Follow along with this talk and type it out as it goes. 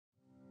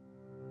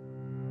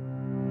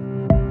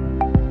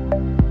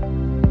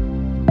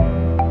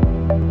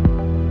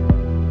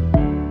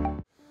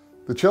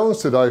The challenge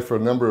today for a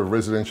number of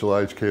residential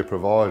aged care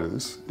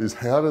providers is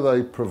how do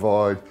they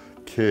provide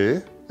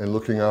care and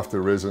looking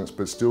after residents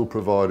but still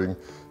providing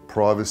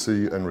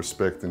privacy and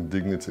respect and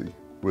dignity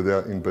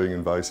without being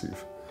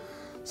invasive.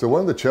 So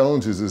one of the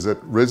challenges is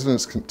that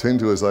residents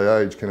tend to, as they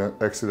age, can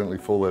accidentally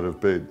fall out of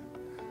bed.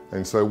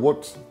 And so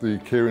what the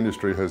care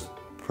industry has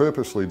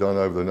purposely done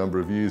over the number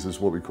of years is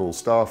what we call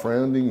staff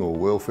rounding or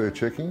welfare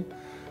checking.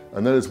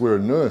 And that is where a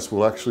nurse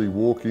will actually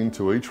walk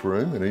into each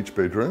room, in each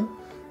bedroom,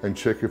 and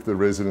check if the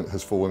resident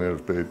has fallen out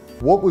of bed.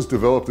 What was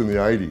developed in the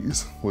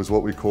 80s was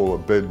what we call a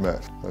bed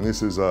mat. And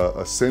this is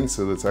a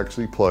sensor that's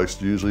actually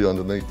placed usually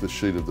underneath the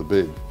sheet of the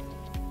bed.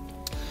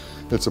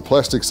 It's a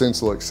plastic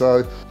sensor like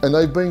so, and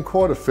they've been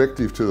quite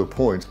effective to the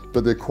point,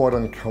 but they're quite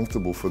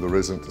uncomfortable for the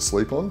resident to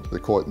sleep on. They're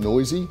quite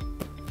noisy.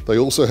 They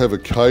also have a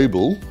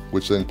cable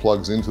which then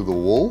plugs into the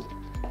wall,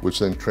 which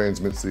then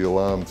transmits the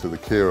alarm to the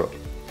carer.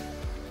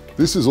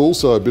 This is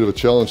also a bit of a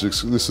challenge.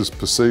 This is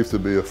perceived to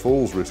be a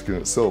falls risk in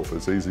itself.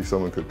 It's easy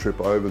someone could trip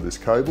over this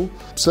cable.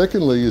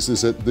 Secondly is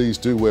that these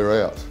do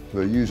wear out.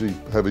 They usually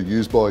have a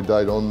use by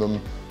date on them.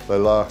 They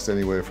last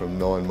anywhere from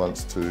 9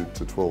 months to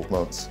 12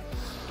 months.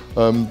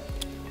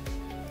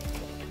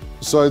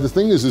 So the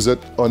thing is that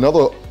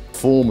another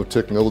form of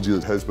technology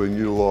that has been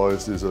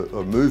utilised is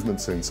a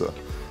movement sensor.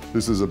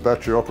 This is a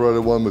battery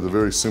operated one with a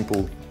very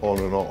simple on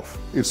and off.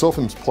 It's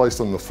often placed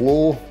on the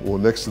floor or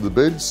next to the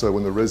bed, so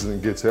when the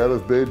resident gets out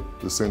of bed,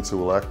 the sensor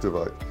will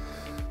activate.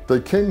 They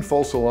can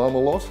false alarm a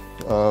lot.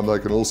 They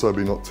can also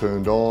be not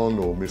turned on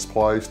or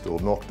misplaced or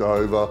knocked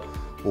over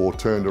or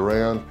turned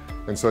around,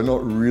 and so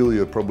not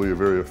really probably a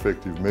very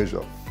effective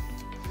measure.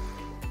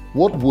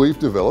 What we've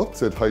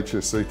developed at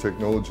HSC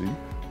Technology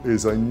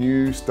is a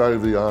new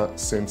state-of-the-art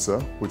sensor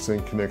which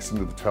then connects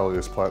into the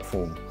Talius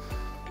platform.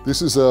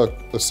 This is a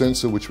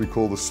sensor which we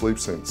call the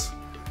SleepSense.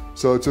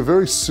 So it's a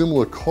very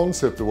similar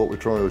concept to what we're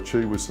trying to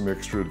achieve with some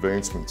extra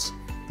advancements.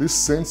 This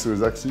sensor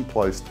is actually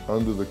placed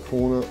under the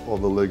corner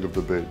of the leg of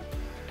the bed.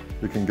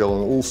 It can go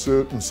on all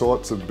certain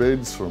types of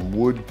beds, from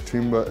wood,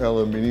 timber,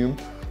 aluminium,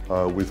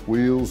 with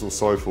wheels or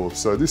so forth.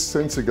 So this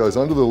sensor goes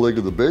under the leg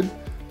of the bed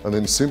and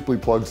then simply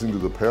plugs into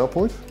the power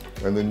point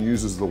and then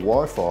uses the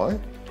Wi-Fi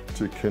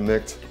to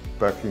connect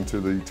back into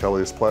the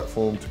Talius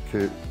platform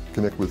to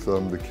connect with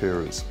the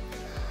carers.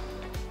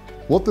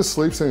 What the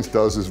SleepSense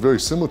does is very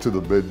similar to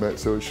the bed mat,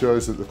 so it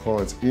shows that the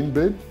client's in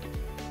bed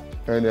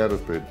and out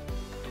of bed.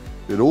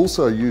 It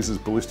also uses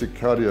ballistic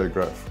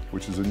cardiograph,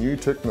 which is a new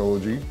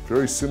technology,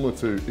 very similar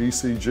to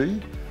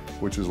ECG,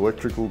 which is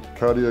electrical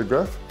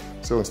cardiograph.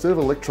 So instead of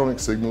electronic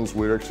signals,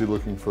 we're actually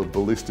looking for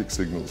ballistic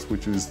signals,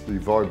 which is the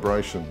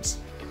vibrations.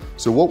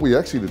 So what we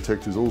actually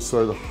detect is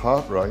also the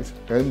heart rate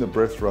and the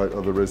breath rate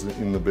of the resident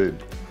in the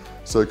bed.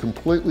 So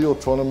completely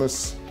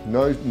autonomous,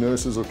 no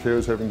nurses or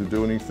carers having to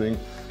do anything.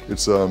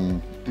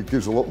 It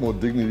gives a lot more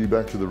dignity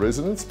back to the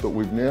residents, but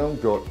we've now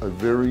got a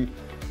very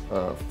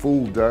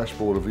full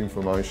dashboard of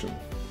information.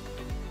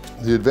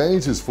 The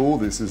advantages for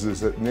this is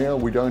that now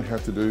we don't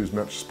have to do as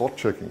much spot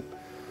checking.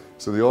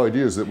 So the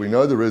idea is that we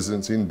know the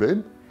resident's in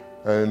bed,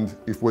 and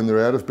when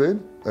they're out of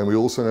bed, and we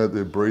also know that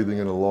they're breathing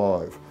and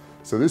alive.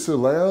 So this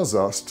allows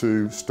us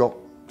to stop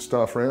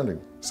staff rounding.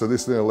 So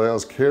this then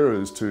allows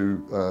carers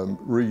to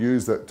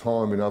reuse that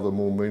time in other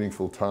more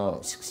meaningful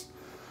tasks.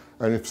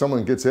 And if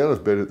someone gets out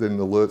of bed, it then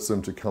alerts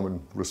them to come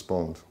and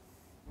respond.